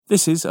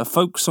This is A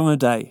Folk Song a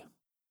Day.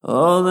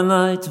 Oh, the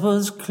night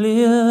was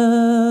clear,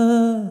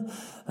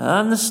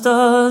 and the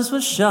stars were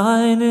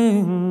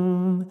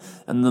shining,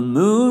 and the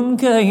moon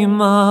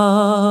came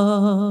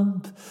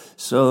up,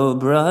 so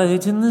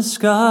bright in the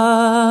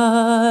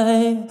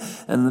sky,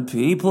 and the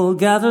people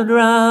gathered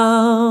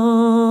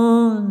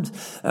round,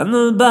 and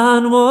the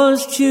band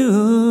was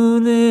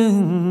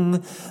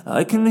tuning.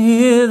 I can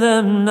hear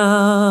them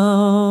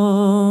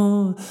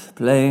now,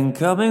 playing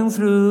Coming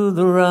Through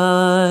the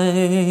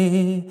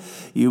Rye.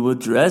 You were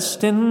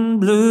dressed in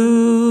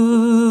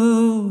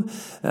blue,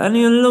 and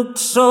you looked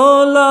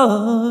so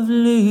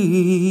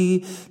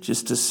lovely,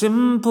 just a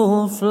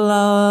simple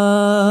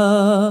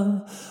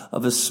flower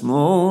of a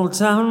small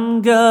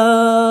town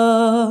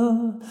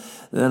girl.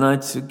 Then I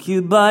took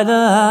you by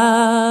the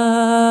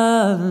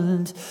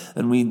hand,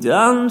 and we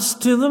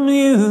danced to the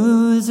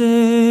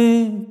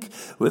music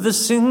with a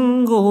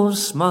single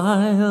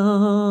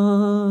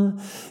smile.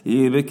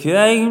 You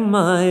became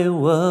my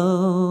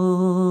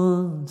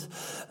world,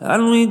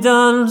 and we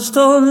danced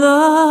all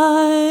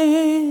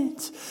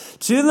night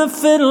to the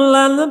fiddle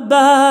and the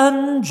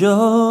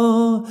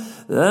banjo.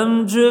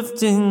 Them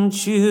drifting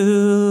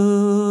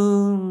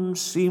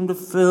tunes seemed to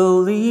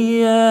fill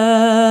the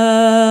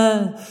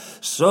air.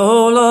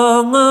 So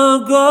long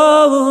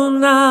ago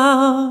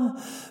now,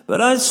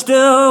 but I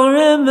still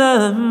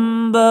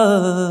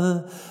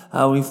remember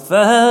how we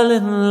fell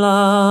in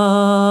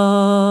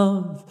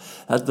love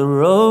at the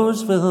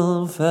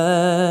Roseville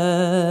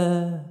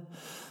Fair.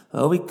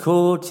 Oh, we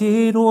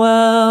courted well,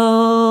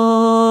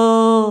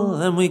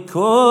 and we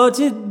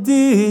courted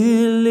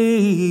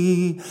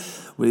dearly.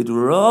 We'd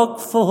rock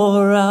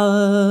for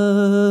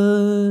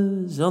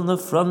hours on the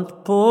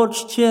front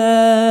porch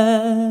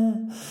chair.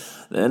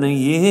 Then a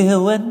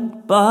year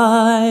went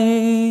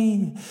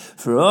by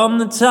from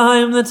the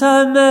time that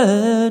I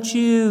met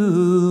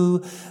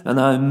you, and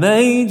I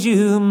made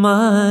you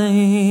mine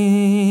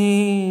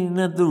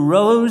at the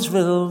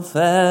Roseville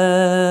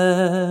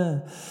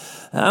Fair.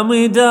 And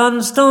we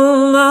danced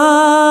all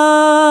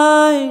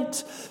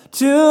night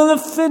to the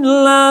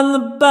fiddle and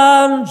the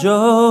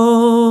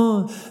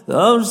banjo.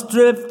 Those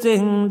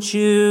drifting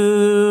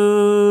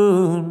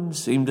tunes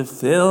seemed to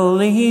fill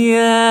the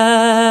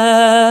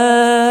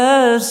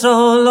air.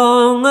 So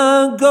long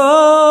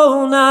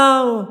ago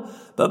now,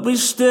 but we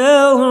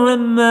still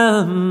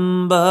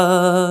remember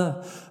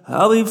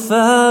how we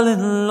fell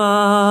in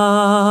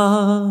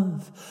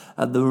love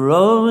at the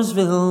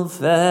Roseville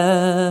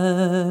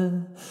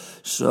Fair.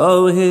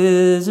 So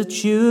here's a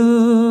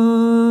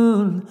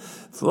tune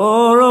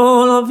for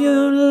all of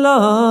you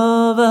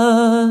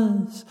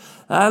lovers,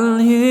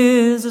 and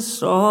here's a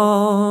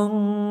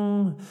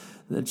song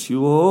that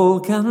you all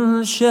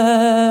can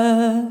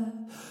share.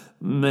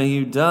 May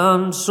you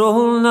dance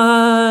all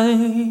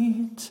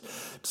night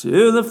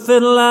to the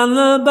fiddle and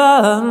the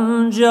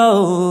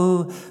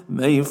banjo.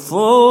 May you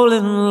fall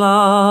in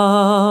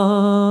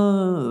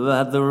love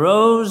at the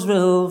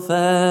Roseville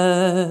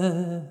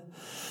Fair.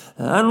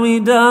 And we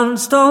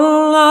danced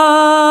all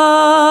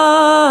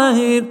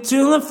night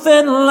to the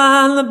fiddle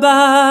and the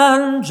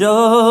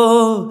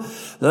banjo.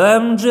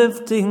 Them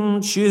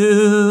drifting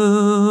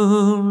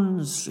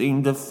tunes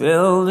seemed to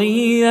fill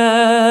the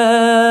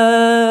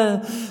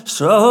air.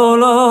 So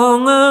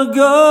long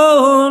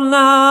ago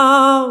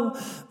now,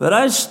 but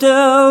I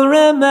still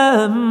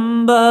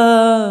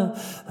remember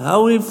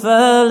how we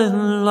fell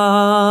in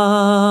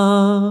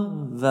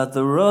love at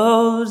the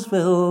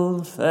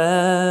Roseville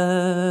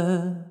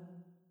Fair.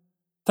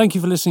 Thank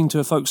you for listening to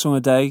A Folk Song a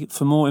Day.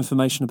 For more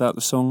information about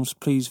the songs,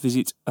 please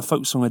visit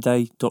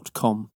afolksongaday.com.